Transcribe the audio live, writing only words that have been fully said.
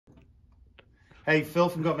Hey, Phil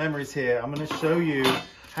from Got Memories here. I'm going to show you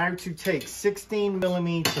how to take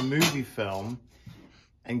 16mm movie film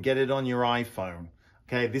and get it on your iPhone.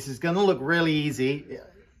 Okay, this is going to look really easy.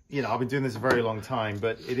 You know, I've been doing this a very long time,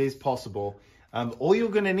 but it is possible. All you're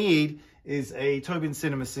going to need is a Tobin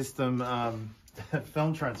Cinema System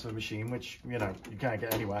film transfer machine, which, you know, you can't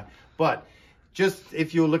get anywhere. But just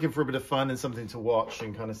if you're looking for a bit of fun and something to watch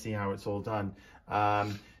and kind of see how it's all done.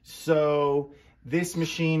 So this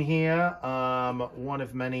machine here, one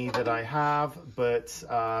of many that I have, but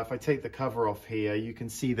if I take the cover off here, you can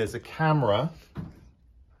see there's a camera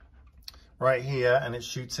right here and it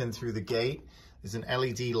shoots in through the gate. There's an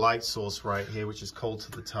LED light source right here, which is cold to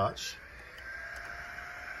the touch.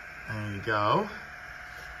 There you go.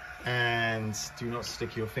 And do not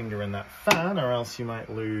stick your finger in that fan or else you might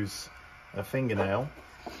lose a fingernail.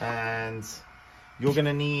 And you're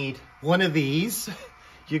gonna need one of these.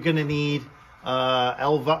 You're gonna need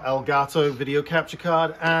Elgato video capture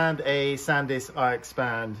card and a SanDisk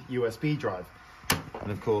iXpand USB drive.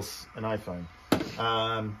 And of course, an iPhone.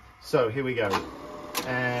 So here we go.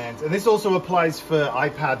 And this also applies for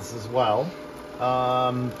iPads as well.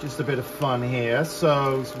 Just a bit of fun here.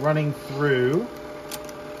 So it's running through.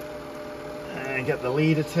 And get the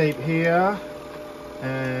leader tape here.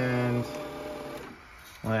 And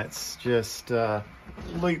let's just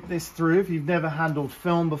loop this through. If you've never handled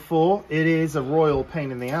film before, it is a royal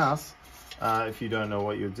pain in the ass if you don't know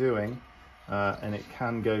what you're doing. And it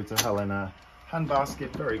can go to hell in a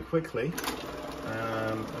handbasket very quickly.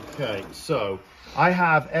 Okay, so I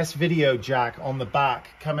have S-Video jack on the back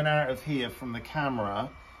coming out of here from the camera,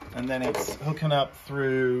 and then it's hooking up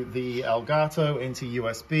through the Elgato into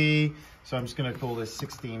USB. So I'm just going to call this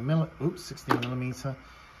 16 millimeter.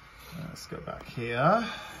 Let's go back here.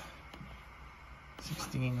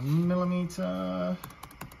 16mm.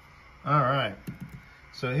 All right.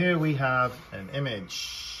 So here we have an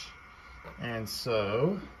image. And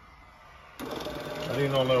so I do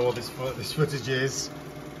not know what this footage is,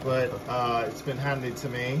 but it's been handed to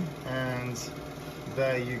me. And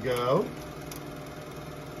there you go.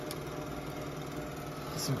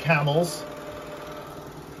 Some camels.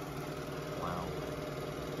 Wow.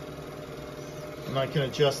 And I can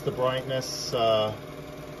adjust the brightness.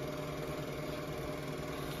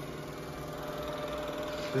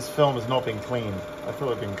 This film has not been cleaned. I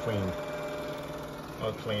thought it had been cleaned.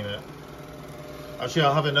 I'll clean it. Actually,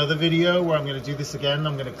 I'll have another video where I'm going to do this again.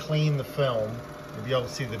 I'm going to clean the film. You'll be able to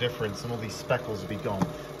see the difference and all these speckles will be gone.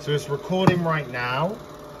 So it's recording right now.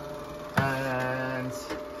 And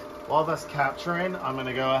while that's capturing, I'm going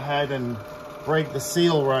to go ahead and break the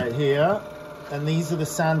seal right here. And these are the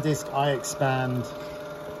SanDisk iXpand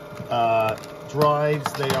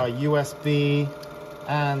drives. They are USB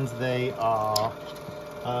and they are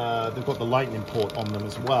they've got the lightning port on them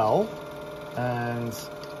as well. And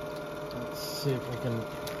let's see if I can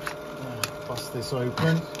bust this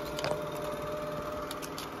open.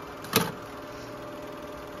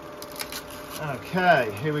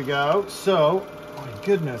 Okay, here we go. So, oh my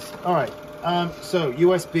goodness. All right. So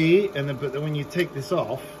USB, and then but then when you take this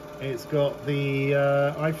off, it's got the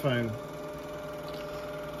iPhone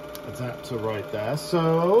adapter right there.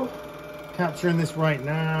 So capturing this right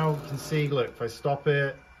now, you can see, look, if I stop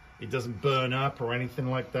it, it doesn't burn up or anything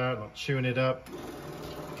like that. I'm not chewing it up.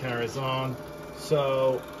 It carries on.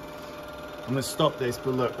 So I'm gonna stop this,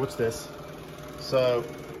 but look, what's this? So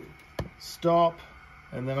stop,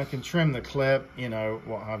 and then I can trim the clip, you know,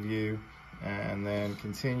 what have you, and then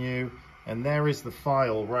continue. And there is the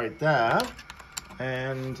file right there.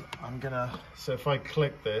 And I'm gonna, so if I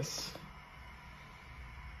click this,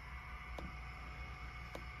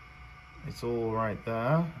 it's all right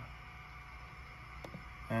there.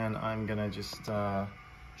 And I'm gonna just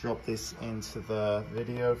drop this into the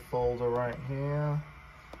video folder right here.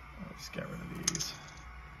 Let's get rid of these.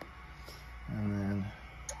 And then,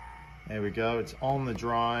 there we go, it's on the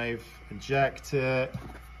drive, eject it.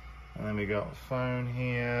 And then we got a phone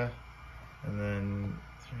here. And then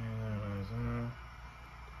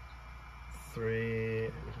three,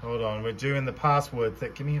 hold on, we're doing the password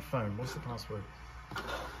thing. Give me your phone, what's the password?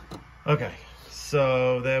 Okay,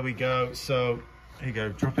 so there we go. So here you go,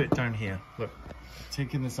 drop it down here. Look,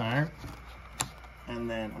 taking this out, and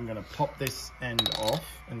then I'm gonna pop this end off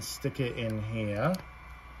and stick it in here.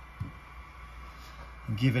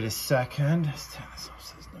 And give it a second. Let's turn this off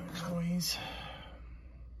so there's no noise.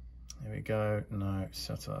 There we go, no,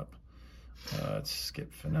 set up. Let's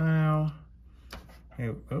skip for now.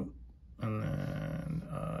 Here, oh, and then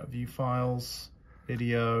view files,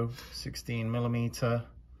 video, 16mm.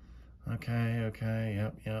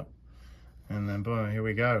 Okay, yep. And then boom, here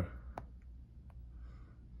we go.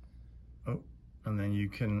 Oh, And then you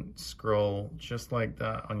can scroll just like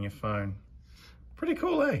that on your phone. Pretty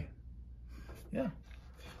cool, eh? Yeah.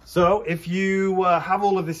 So if you have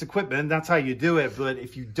all of this equipment, that's how you do it. But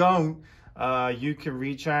if you don't, you can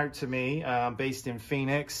reach out to me. I'm based in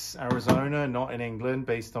Phoenix, Arizona, not in England.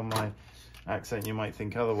 Based on my accent, you might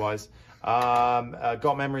think otherwise.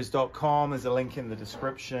 Gotmemories.com. There's a link in the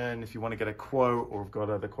description if you want to get a quote or have got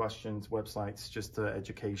other questions. Website's just an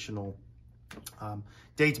educational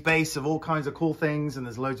database of all kinds of cool things, and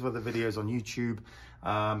there's loads of other videos on YouTube.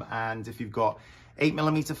 And if you've got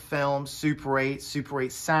 8mm film, Super 8, Super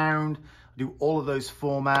 8 sound, do all of those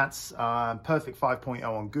formats. Perfect 5.0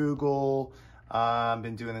 on Google.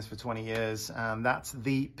 Been doing this for 20 years, and that's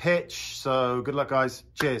the pitch. So good luck, guys.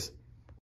 Cheers.